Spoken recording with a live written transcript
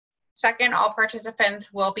Second, all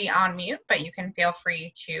participants will be on mute, but you can feel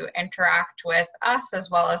free to interact with us as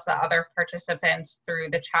well as the other participants through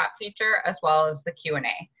the chat feature as well as the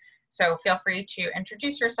Q&A. So feel free to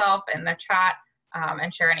introduce yourself in the chat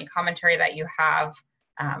and share any commentary that you have.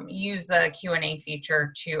 Use the Q&A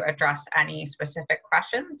feature to address any specific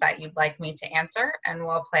questions that you'd like me to answer, and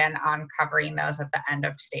we'll plan on covering those at the end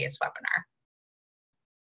of today's webinar.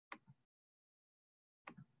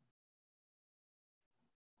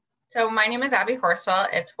 So my name is Abby Horswell.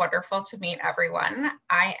 It's wonderful to meet everyone.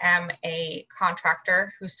 I am a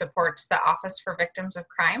contractor who supports the Office for Victims of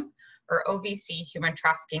Crime, or OVC Human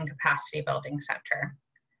Trafficking Capacity Building Center.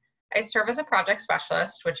 I serve as a project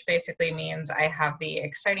specialist, which basically means I have the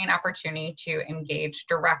exciting opportunity to engage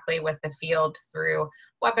directly with the field through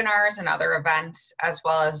webinars and other events, as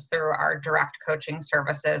well as through our direct coaching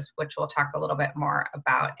services, which we'll talk a little bit more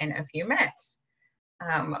about in a few minutes.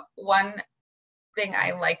 One thing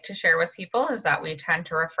I like to share with people is that we tend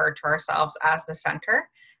to refer to ourselves as the center.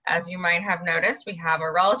 As you might have noticed, we have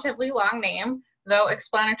a relatively long name. Though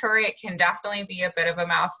explanatory, it can definitely be a bit of a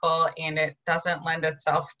mouthful, and it doesn't lend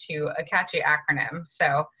itself to a catchy acronym.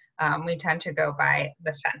 So we tend to go by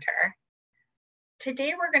the center.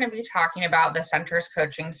 Today, we're going to be talking about the center's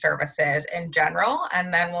coaching services in general,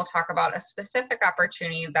 and then we'll talk about a specific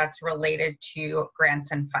opportunity that's related to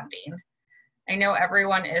grants and funding. I know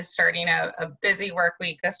everyone is starting a busy work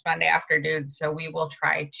week this Monday afternoon, so we will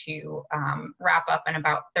try to wrap up in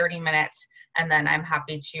about 30 minutes, and then I'm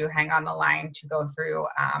happy to hang on the line to go through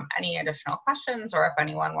any additional questions, or if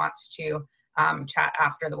anyone wants to chat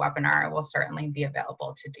after the webinar, I will certainly be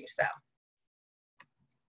available to do so.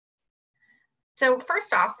 So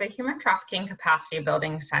first off, the Human Trafficking Capacity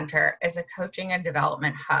Building Center is a coaching and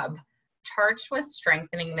development hub charged with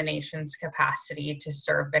strengthening the nation's capacity to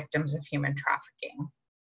serve victims of human trafficking.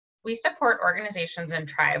 We support organizations and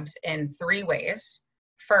tribes in 3 ways.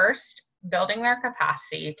 First, building their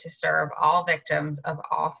capacity to serve all victims of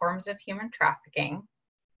all forms of human trafficking.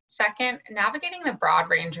 Second, navigating the broad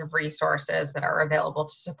range of resources that are available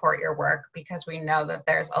to support your work, because we know that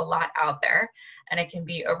there's a lot out there and it can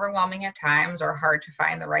be overwhelming at times or hard to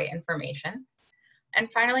find the right information. And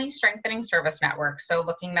finally, strengthening service networks, so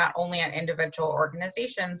looking not only at individual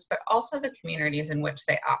organizations, but also the communities in which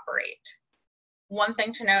they operate. One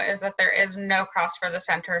thing to note is that there is no cost for the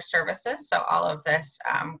center's services, so all of this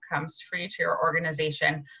comes free to your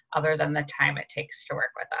organization other than the time it takes to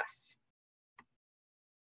work with us.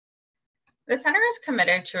 The center is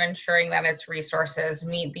committed to ensuring that its resources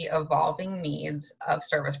meet the evolving needs of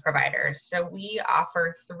service providers, so we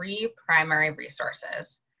offer 3 primary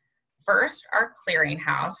resources. First, our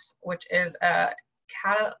clearinghouse, which is a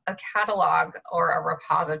catalog or a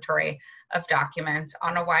repository of documents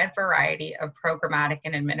on a wide variety of programmatic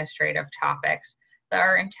and administrative topics that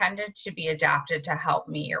are intended to be adapted to help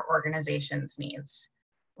meet your organization's needs.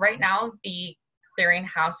 Right now, the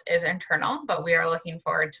clearinghouse is internal, but we are looking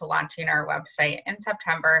forward to launching our website in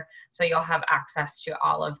September, so you'll have access to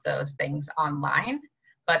all of those things online.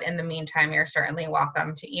 But in the meantime, you're certainly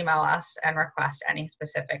welcome to email us and request any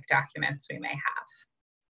specific documents we may have.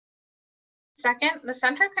 Second, the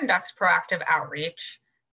center conducts proactive outreach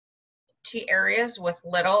to areas with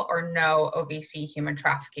little or no OVC human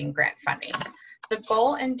trafficking grant funding. The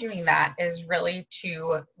goal in doing that is really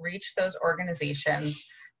to reach those organizations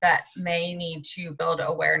that may need to build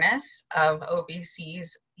awareness of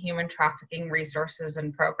OVC's human trafficking resources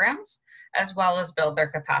and programs, as well as build their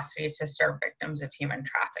capacity to serve victims of human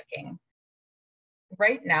trafficking.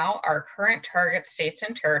 Right now, our current target states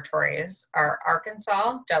and territories are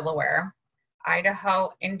Arkansas, Delaware, Idaho,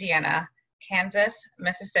 Indiana, Kansas,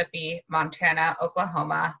 Mississippi, Montana,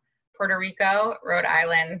 Oklahoma, Puerto Rico, Rhode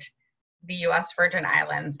Island, the US Virgin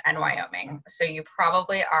Islands, and Wyoming. So you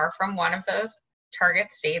probably are from one of those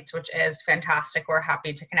target states, which is fantastic. We're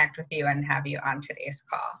happy to connect with you and have you on today's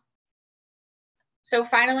call. So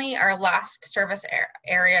finally, our last service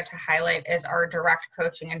area to highlight is our direct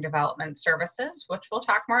coaching and development services, which we'll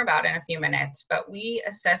talk more about in a few minutes, but we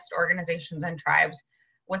assist organizations and tribes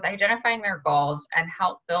with identifying their goals and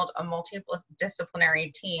help build a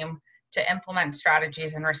multidisciplinary team to implement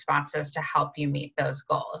strategies and responses to help you meet those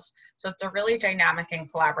goals. So it's a really dynamic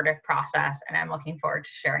and collaborative process, and I'm looking forward to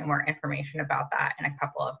sharing more information about that in a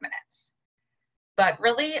couple of minutes. But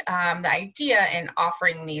really, the idea in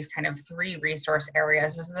offering these kind of 3 resource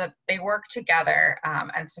areas is that they work together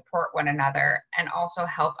and support one another, and also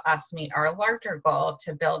help us meet our larger goal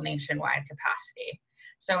to build nationwide capacity.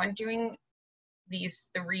 So in doing these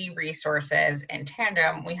three resources in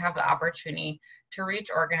tandem, we have the opportunity to reach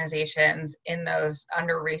organizations in those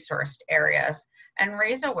under-resourced areas and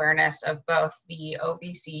raise awareness of both the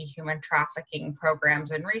OVC human trafficking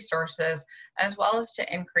programs and resources, as well as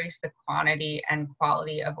to increase the quantity and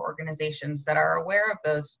quality of organizations that are aware of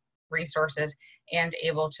those resources and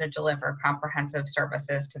able to deliver comprehensive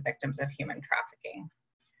services to victims of human trafficking.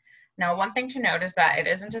 Now, one thing to note is that it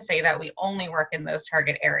isn't to say that we only work in those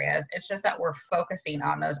target areas. It's just that we're focusing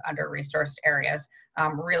on those under-resourced areas,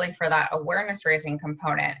 really for that awareness raising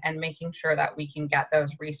component and making sure that we can get those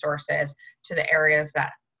resources to the areas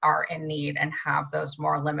that are in need and have those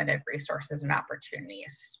more limited resources and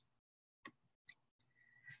opportunities.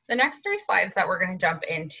 The next three slides that we're going to jump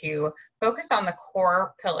into focus on the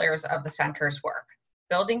core pillars of the center's work: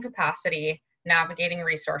 building capacity, navigating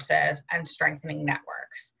resources, and strengthening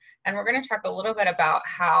networks. And we're going to talk a little bit about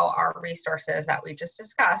how our resources that we just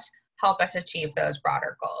discussed help us achieve those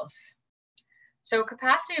broader goals. So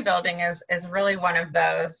capacity building is really one of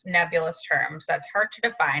those nebulous terms that's hard to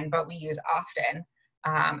define, but we use often.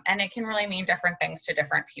 And it can really mean different things to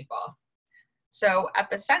different people. So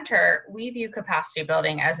at the center, we view capacity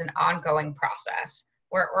building as an ongoing process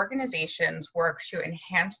where organizations work to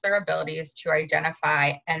enhance their abilities to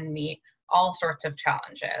identify and meet all sorts of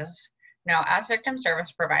challenges. Now, as victim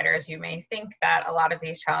service providers, you may think that a lot of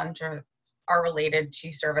these challenges are related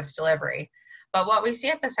to service delivery, but what we see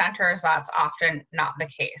at the center is that's often not the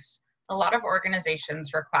case. A lot of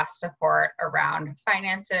organizations request support around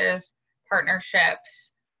finances,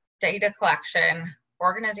 partnerships, data collection,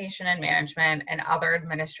 organization and management, and other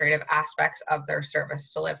administrative aspects of their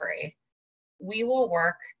service delivery. We will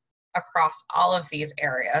work across all of these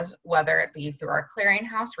areas, whether it be through our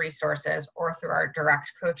clearinghouse resources or through our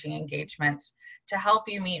direct coaching engagements, to help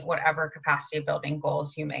you meet whatever capacity building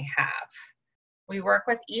goals you may have. We work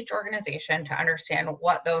with each organization to understand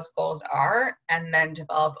what those goals are and then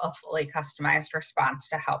develop a fully customized response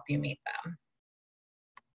to help you meet them.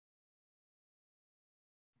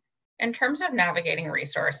 In terms of navigating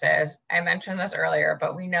resources, I mentioned this earlier,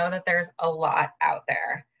 but we know that there's a lot out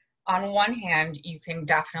there. On one hand, you can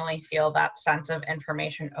definitely feel that sense of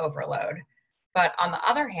information overload. But on the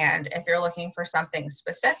other hand, if you're looking for something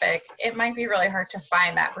specific, it might be really hard to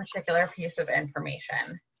find that particular piece of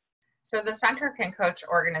information. So the center can coach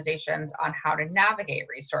organizations on how to navigate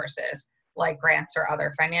resources, like grants or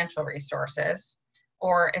other financial resources.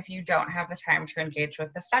 Or if you don't have the time to engage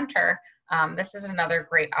with the center, this is another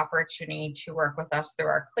great opportunity to work with us through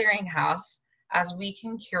our clearinghouse, as we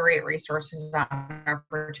can curate resources on a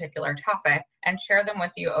particular topic and share them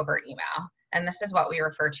with you over email. And this is what we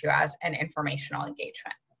refer to as an informational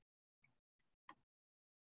engagement.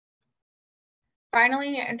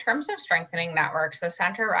 Finally, in terms of strengthening networks, the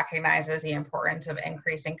center recognizes the importance of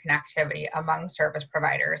increasing connectivity among service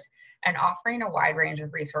providers and offering a wide range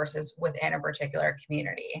of resources within a particular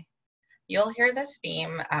community. You'll hear this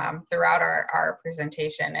theme throughout our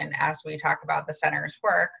presentation and as we talk about the center's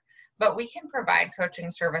work, but we can provide coaching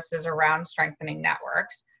services around strengthening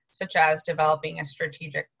networks, such as developing a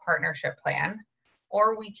strategic partnership plan,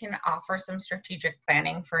 or we can offer some strategic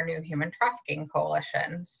planning for new human trafficking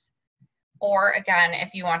coalitions. Or again,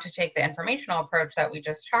 if you want to take the informational approach that we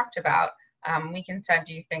just talked about, we can send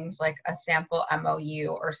you things like a sample MOU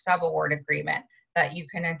or sub-award agreement that you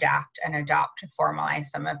can adapt and adopt to formalize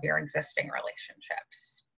some of your existing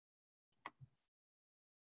relationships.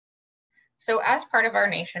 So as part of our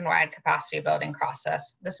nationwide capacity building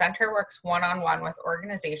process, the center works one-on-one with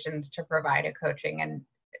organizations to provide a coaching and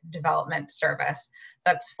development service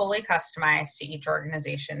that's fully customized to each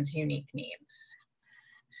organization's unique needs.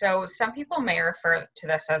 So some people may refer to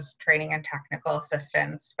this as training and technical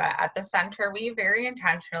assistance, but at the center, we very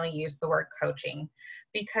intentionally use the word coaching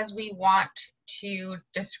because we want to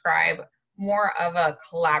describe more of a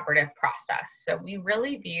collaborative process. So we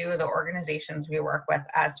really view the organizations we work with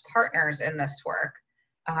as partners in this work,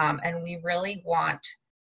 and we really want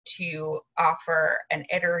to offer an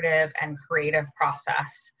iterative and creative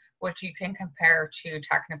process, which you can compare to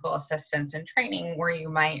technical assistance and training, where you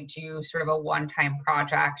might do sort of a one-time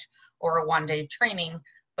project or a one-day training,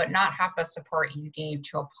 but not have the support you need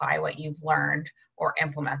to apply what you've learned or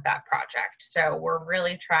implement that project. So we're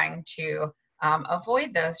really trying to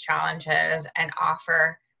avoid those challenges and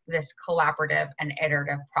offer this collaborative and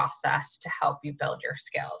iterative process to help you build your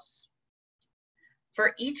skills.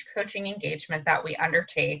 For each coaching engagement that we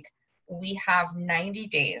undertake, we have 90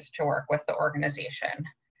 days to work with the organization.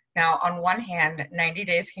 Now, on one hand, 90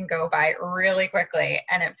 days can go by really quickly,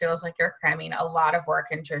 and it feels like you're cramming a lot of work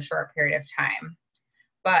into a short period of time.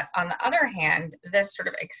 But on the other hand, this sort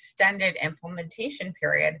of extended implementation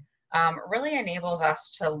period really enables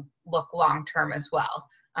us to look long-term as well,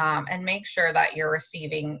 and make sure that you're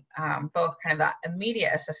receiving both kind of that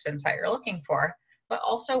immediate assistance that you're looking for, but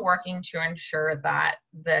also working to ensure that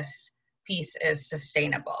this piece is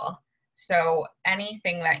sustainable. So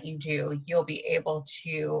anything that you do, you'll be able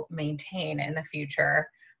to maintain in the future,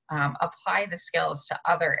 apply the skills to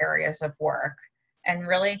other areas of work, and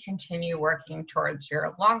really continue working towards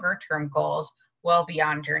your longer term goals well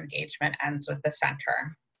beyond your engagement ends with the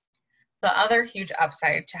center. The other huge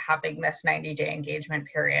upside to having this 90-day engagement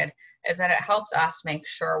period is that it helps us make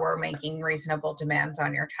sure we're making reasonable demands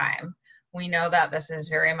on your time. We know that this is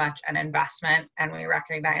very much an investment, and we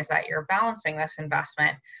recognize that you're balancing this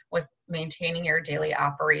investment with maintaining your daily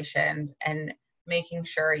operations and making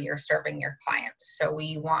sure you're serving your clients. So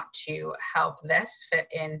we want to help this fit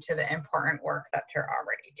into the important work that you're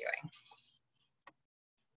already doing.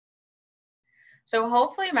 So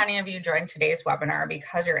hopefully many of you joined today's webinar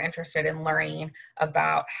because you're interested in learning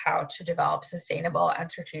about how to develop sustainable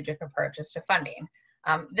and strategic approaches to funding.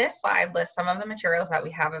 This slide lists some of the materials that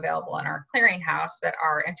we have available in our clearinghouse that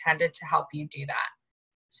are intended to help you do that.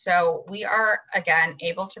 So we are, again,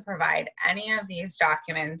 able to provide any of these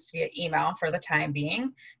documents via email for the time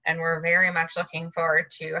being, and we're very much looking forward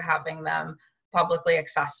to having them publicly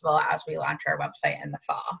accessible as we launch our website in the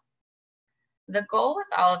fall. The goal with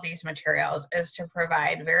all of these materials is to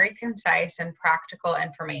provide very concise and practical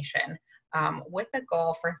information, with a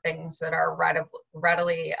goal for things that are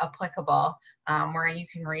readily applicable, where you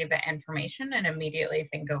can read the information and immediately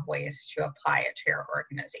think of ways to apply it to your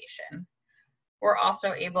organization. We're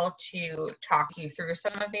also able to talk you through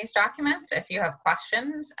some of these documents if you have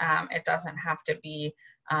questions. It doesn't have to be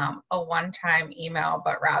a one-time email,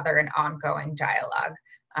 but rather an ongoing dialogue,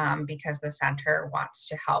 because the center wants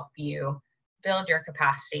to help you build your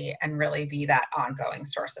capacity and really be that ongoing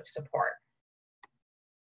source of support.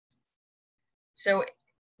 So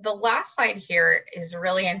the last slide here is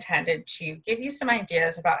really intended to give you some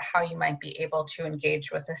ideas about how you might be able to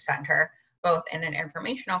engage with the center, both in an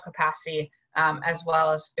informational capacity, as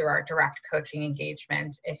well as through our direct coaching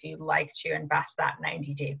engagements if you'd like to invest that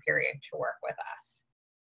 90-day period to work with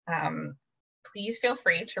us. Please feel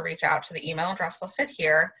free to reach out to the email address listed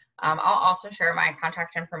here. I'll also share my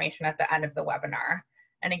contact information at the end of the webinar.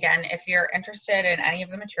 And again, if you're interested in any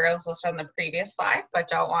of the materials listed on the previous slide, but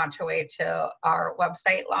don't want to wait till our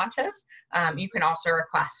website launches, you can also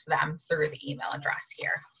request them through the email address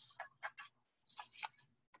here.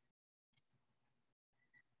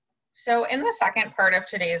 So in the second part of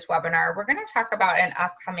today's webinar, we're going to talk about an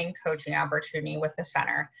upcoming coaching opportunity with the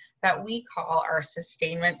center that we call our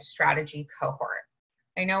Sustainment Strategy Cohort.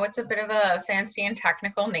 I know it's a bit of a fancy and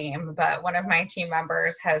technical name, but one of my team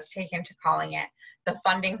members has taken to calling it the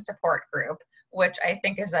Funding Support Group, which I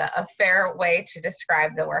think is a fair way to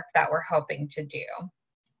describe the work that we're hoping to do.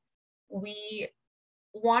 We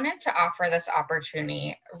wanted to offer this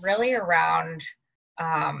opportunity really around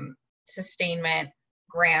sustainment,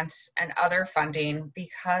 grants, and other funding,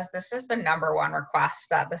 because this is the #1 request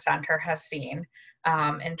that the center has seen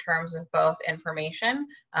in terms of both information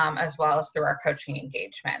as well as through our coaching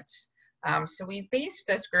engagements. So we based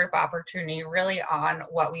this group opportunity really on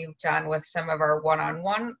what we've done with some of our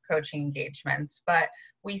one-on-one coaching engagements, but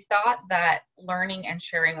we thought that learning and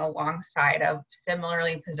sharing alongside of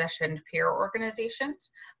similarly positioned peer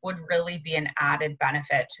organizations would really be an added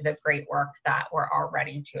benefit to the great work that we're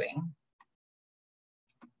already doing.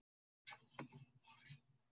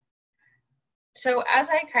 So as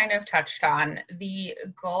I kind of touched on, the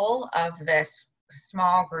goal of this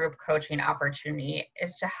small group coaching opportunity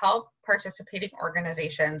is to help participating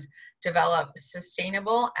organizations develop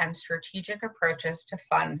sustainable and strategic approaches to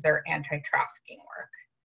fund their anti-trafficking work.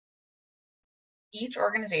 Each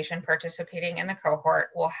organization participating in the cohort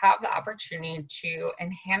will have the opportunity to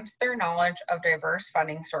enhance their knowledge of diverse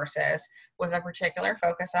funding sources with a particular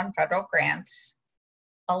focus on federal grants,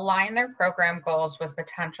 align their program goals with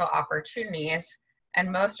potential opportunities, and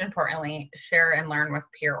most importantly, share and learn with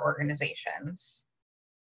peer organizations.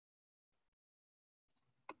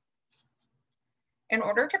 In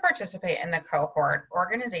order to participate in the cohort,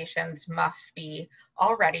 organizations must be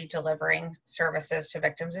already delivering services to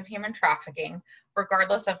victims of human trafficking,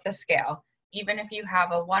 regardless of the scale. Even if you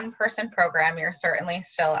have a one-person program, you're certainly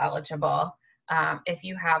still eligible. If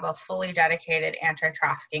you have a fully dedicated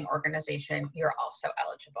anti-trafficking organization, you're also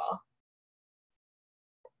eligible.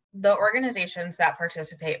 The organizations that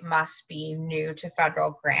participate must be new to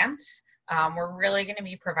federal grants. We're really going to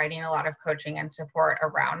be providing a lot of coaching and support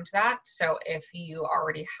around that. So if you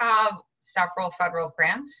already have several federal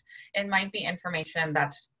grants, it might be information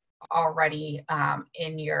that's already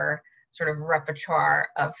in your sort of repertoire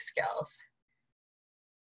of skills.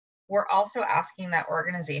 We're also asking that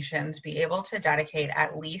organizations be able to dedicate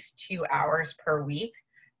at least 2 hours per week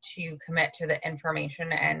to commit to the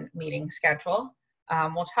information and meeting schedule.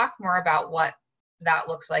 We'll talk more about what that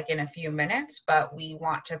looks like in a few minutes, but we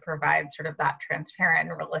want to provide sort of that transparent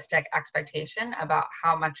and realistic expectation about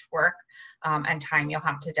how much work and time you'll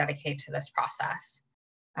have to dedicate to this process.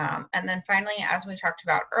 And then finally, as we talked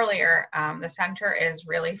about earlier, the center is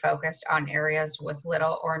really focused on areas with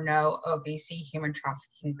little or no OVC human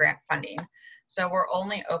trafficking grant funding. So we're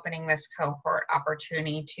only opening this cohort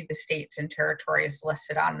opportunity to the states and territories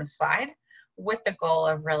listed on the slide, with the goal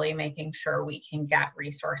of really making sure we can get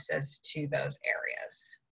resources to those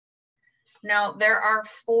areas. Now, there are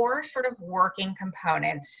 4 sort of working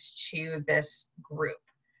components to this group.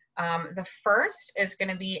 The first is going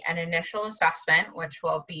to be an initial assessment, which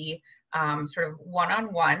will be sort of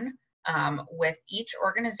one-on-one with each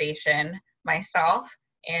organization, myself,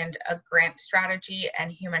 and a grant strategy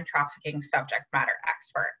and human trafficking subject matter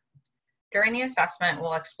expert. During the assessment,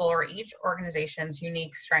 we'll explore each organization's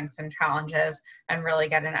unique strengths and challenges and really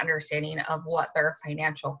get an understanding of what their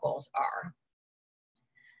financial goals are.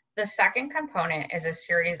 The second component is a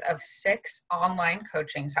series of 6 online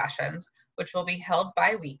coaching sessions, which will be held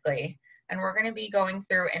bi-weekly, and we're going to be going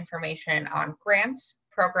through information on grants,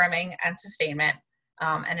 programming, and sustainment.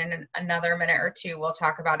 And in another minute or two, we'll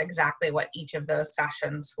talk about exactly what each of those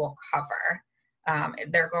sessions will cover.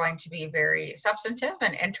 They're going to be very substantive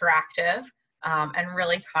and interactive and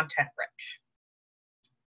really content rich.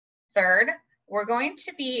 Third, we're going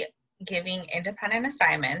to be giving independent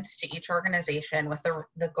assignments to each organization with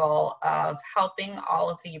the goal of helping all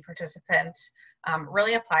of the participants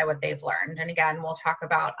really apply what they've learned. And again, we'll talk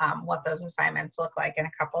about what those assignments look like in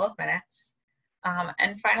a couple of minutes.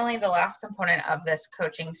 And finally, the last component of this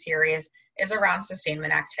coaching series is around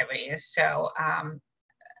sustainment activities. So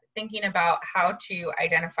thinking about how to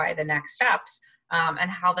identify the next steps and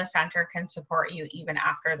how the center can support you even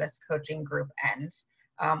after this coaching group ends.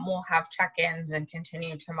 We'll have check-ins and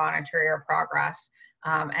continue to monitor your progress.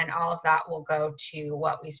 And all of that will go to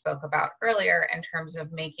what we spoke about earlier in terms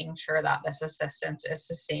of making sure that this assistance is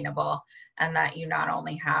sustainable and that you not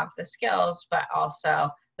only have the skills, but also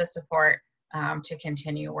the support to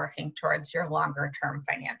continue working towards your longer-term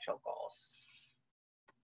financial goals.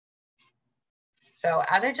 So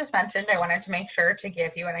as I just mentioned, I wanted to make sure to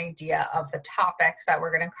give you an idea of the topics that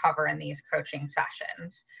we're going to cover in these coaching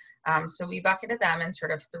sessions. So we bucketed them in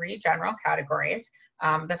sort of 3 general categories.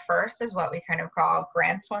 The first is what we kind of call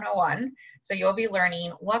Grants 101. So you'll be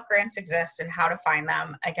learning what grants exist and how to find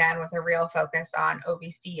them, again, with a real focus on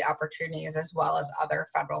OVC opportunities as well as other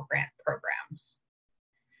federal grant programs.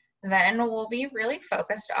 Then we'll be really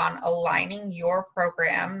focused on aligning your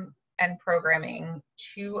program and programming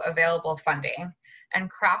to available funding and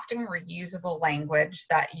crafting reusable language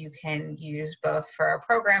that you can use both for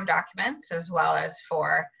program documents as well as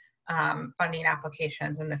for funding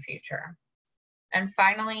applications in the future. And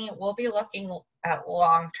finally, we'll be looking at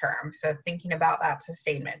long-term, so thinking about that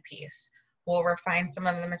sustainment piece. We'll refine some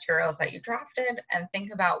of the materials that you drafted and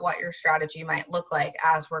think about what your strategy might look like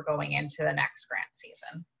as we're going into the next grant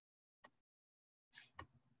season.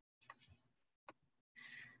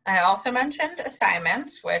 I also mentioned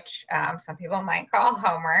assignments, which some people might call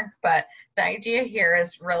homework, but the idea here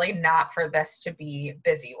is really not for this to be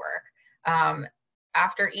busy work.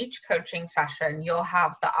 After each coaching session, you'll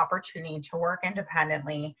have the opportunity to work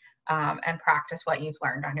independently and practice what you've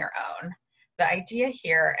learned on your own. The idea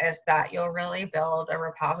here is that you'll really build a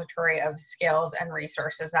repository of skills and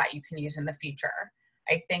resources that you can use in the future.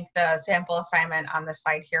 I think the sample assignment on the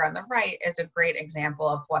slide here on the right is a great example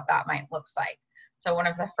of what that might look like. So one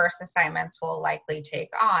of the first assignments we'll likely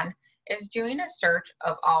take on is doing a search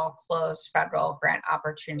of all closed federal grant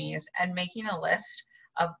opportunities and making a list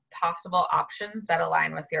of possible options that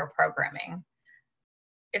align with your programming.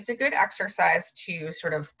 It's a good exercise to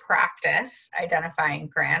sort of practice identifying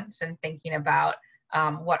grants and thinking about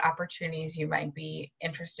what opportunities you might be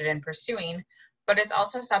interested in pursuing, but it's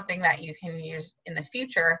also something that you can use in the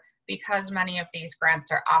future because many of these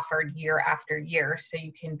grants are offered year after year, so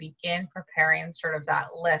you can begin preparing sort of that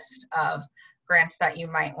list of grants that you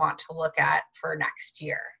might want to look at for next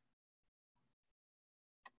year.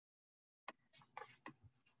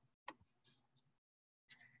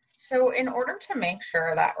 So in order to make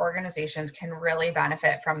sure that organizations can really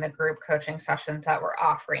benefit from the group coaching sessions that we're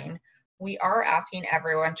offering, we are asking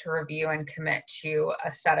everyone to review and commit to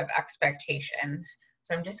a set of expectations.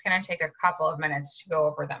 So I'm just going to take a couple of minutes to go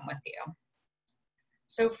over them with you.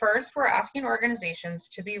 So first, we're asking organizations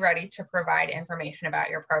to be ready to provide information about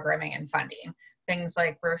your programming and funding. Things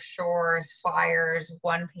like brochures, flyers,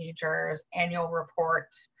 one-pagers, annual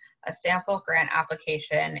reports, a sample grant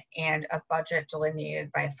application, and a budget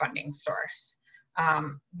delineated by funding source.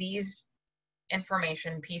 These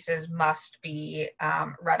information pieces must be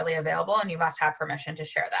readily available, and you must have permission to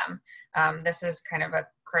share them. This is kind of a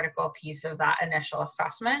critical piece of that initial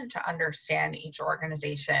assessment to understand each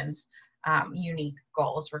organization's unique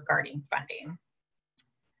goals regarding funding.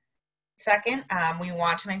 Second, we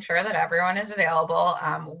want to make sure that everyone is available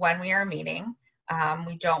when we are meeting.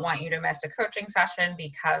 We don't want you to miss a coaching session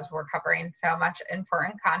because we're covering so much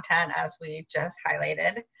important content as we just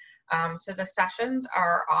highlighted. So the sessions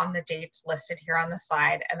are on the dates listed here on the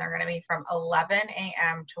slide, and they're going to be from 11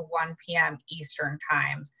 a.m. to 1 p.m. Eastern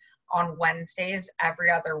times on Wednesdays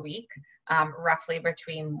every other week, roughly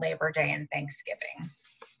between Labor Day and Thanksgiving.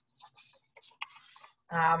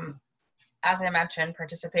 As I mentioned,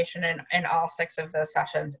 participation in all 6 of those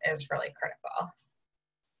sessions is really critical.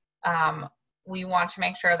 We want to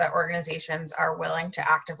make sure that organizations are willing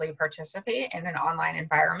to actively participate in an online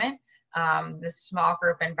environment. This small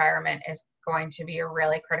group environment is going to be a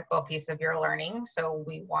really critical piece of your learning. So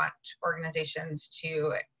we want organizations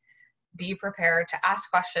to be prepared to ask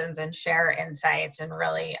questions and share insights and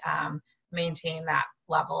really maintain that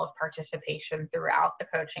level of participation throughout the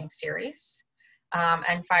coaching series.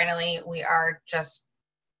 And finally, we are just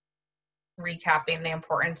recapping the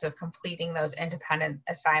importance of completing those independent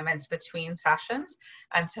assignments between sessions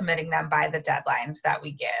and submitting them by the deadlines that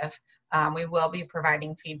we give. We will be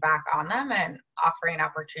providing feedback on them and offering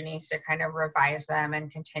opportunities to kind of revise them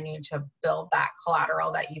and continue to build that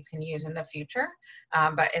collateral that you can use in the future.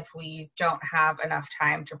 But if we don't have enough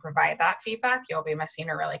time to provide that feedback, you'll be missing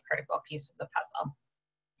a really critical piece of the puzzle.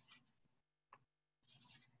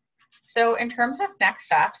 So in terms of next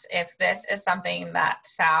steps, if this is something that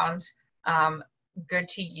sounds good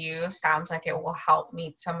to you, sounds like it will help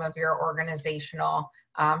meet some of your organizational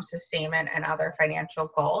sustainment and other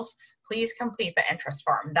financial goals, please complete the interest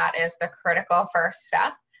form. That is the critical first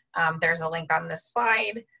step. There's a link on this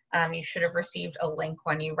slide. You should have received a link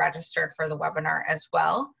when you registered for the webinar as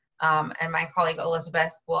well. And my colleague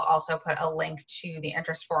Elizabeth will also put a link to the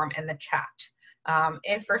interest form in the chat.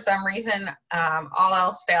 If for some reason all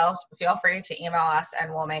else fails, feel free to email us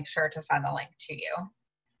and we'll make sure to send the link to you.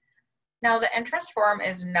 Now, the interest form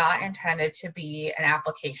is not intended to be an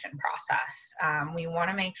application process. We want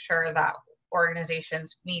to make sure that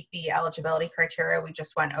organizations meet the eligibility criteria we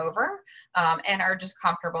just went over and are just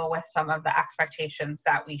comfortable with some of the expectations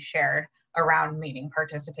that we shared around meeting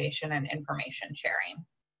participation and information sharing.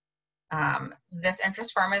 This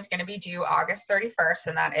interest form is going to be due August 31st,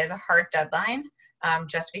 and that is a hard deadline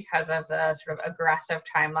just because of the sort of aggressive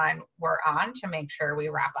timeline we're on to make sure we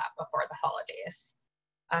wrap up before the holidays.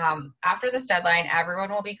 After this deadline, everyone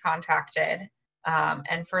will be contacted,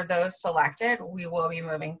 and for those selected, we will be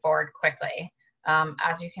moving forward quickly.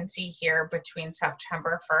 As you can see here, between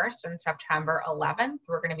September 1st and September 11th,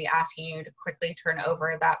 we're going to be asking you to quickly turn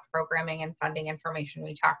over that programming and funding information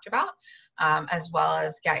we talked about, as well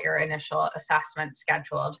as get your initial assessment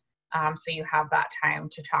scheduled so you have that time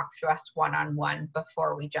to talk to us one-on-one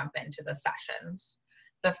before we jump into the sessions.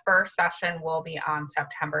 The first session will be on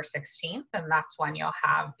September 16th, and that's when you'll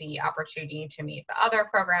have the opportunity to meet the other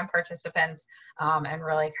program participants and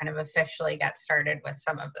really kind of officially get started with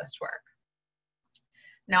some of this work.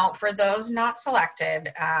 Now, for those not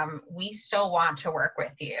selected, we still want to work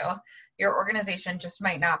with you. Your organization just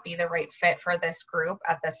might not be the right fit for this group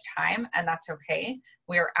at this time, and that's okay.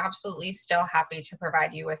 We are absolutely still happy to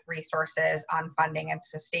provide you with resources on funding and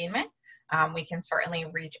sustainment. We can certainly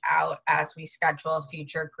reach out as we schedule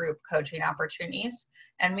future group coaching opportunities.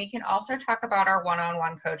 And we can also talk about our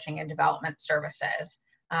one-on-one coaching and development services.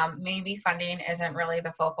 Maybe funding isn't really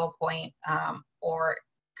the focal point or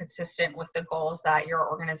consistent with the goals that your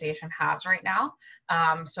organization has right now.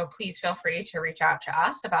 So please feel free to reach out to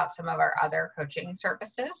us about some of our other coaching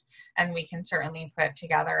services, and we can certainly put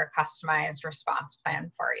together a customized response plan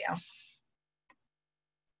for you.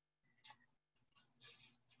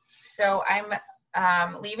 So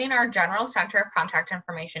I'm leaving our general center contact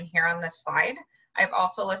information here on this slide. I've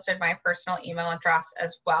also listed my personal email address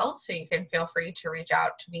as well, so you can feel free to reach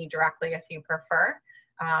out to me directly if you prefer.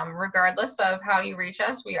 Regardless of how you reach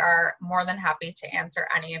us, we are more than happy to answer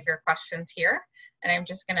any of your questions here. And I'm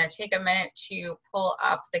just going to take a minute to pull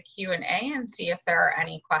up the Q&A and see if there are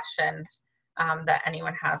any questions that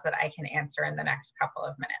anyone has that I can answer in the next couple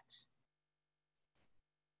of minutes.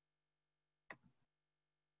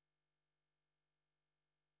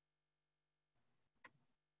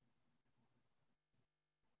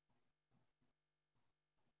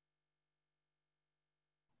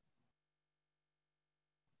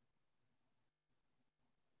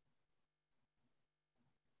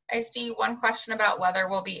 I see one question about whether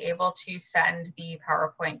we'll be able to send the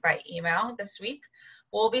PowerPoint by email this week.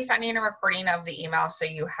 We'll be sending a recording of the email so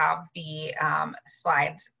you have the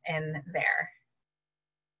slides in there.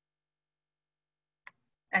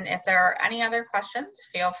 And if there are any other questions,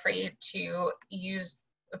 feel free to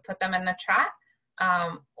put them in the chat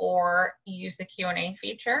or use the Q&A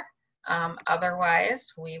feature.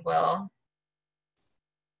 Otherwise, we will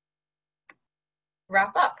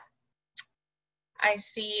wrap up. I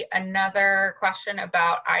see another question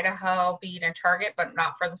about Idaho being a target, but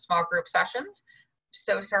not for the small group sessions.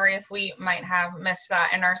 So sorry if we might have missed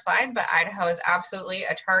that in our slide, but Idaho is absolutely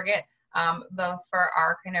a target, both for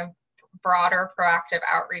our kind of broader proactive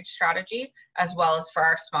outreach strategy, as well as for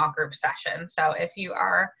our small group session. So if you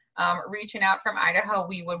are reaching out from Idaho,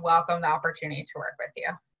 we would welcome the opportunity to work with you.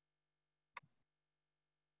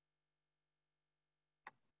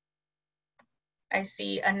 I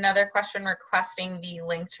see another question requesting the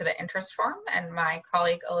link to the interest form, and my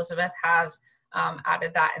colleague Elizabeth has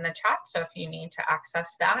added that in the chat. So if you need to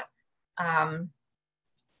access that,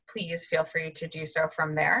 please feel free to do so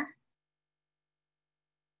from there.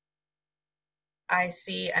 I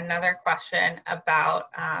see another question about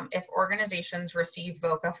if organizations receive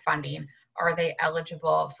VOCA funding, are they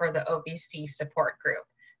eligible for the OVC support group?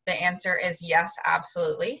 The answer is yes,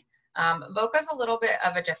 absolutely. VOCA is a little bit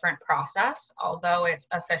of a different process. Although it's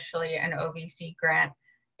officially an OVC grant,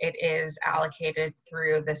 it is allocated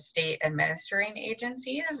through the state administering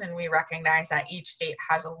agencies, and we recognize that each state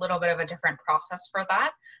has a little bit of a different process for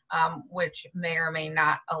that, which may or may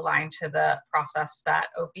not align to the process that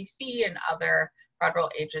OVC and other federal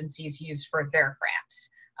agencies use for their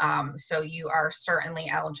grants. So you are certainly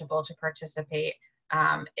eligible to participate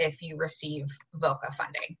if you receive VOCA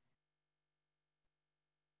funding.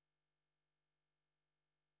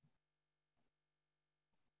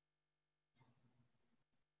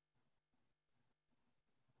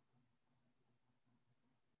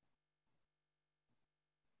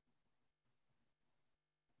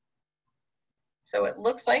 So it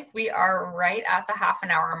looks like we are right at the half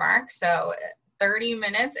an hour mark. So 30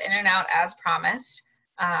 minutes in and out as promised.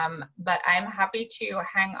 But I'm happy to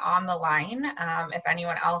hang on the line. If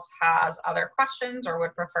anyone else has other questions or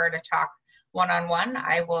would prefer to talk one-on-one,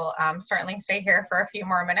 I will certainly stay here for a few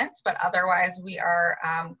more minutes, but otherwise we are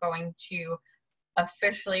going to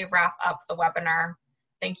officially wrap up the webinar.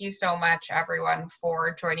 Thank you so much, everyone,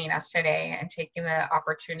 for joining us today and taking the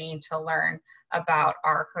opportunity to learn about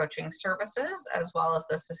our coaching services as well as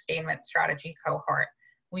the sustainment strategy cohort.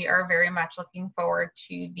 We are very much looking forward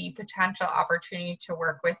to the potential opportunity to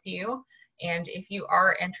work with you. And if you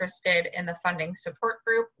are interested in the funding support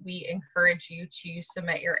group, we encourage you to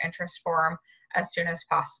submit your interest form as soon as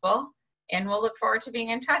possible. And we'll look forward to being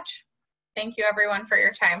in touch. Thank you, everyone, for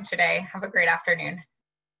your time today. Have a great afternoon.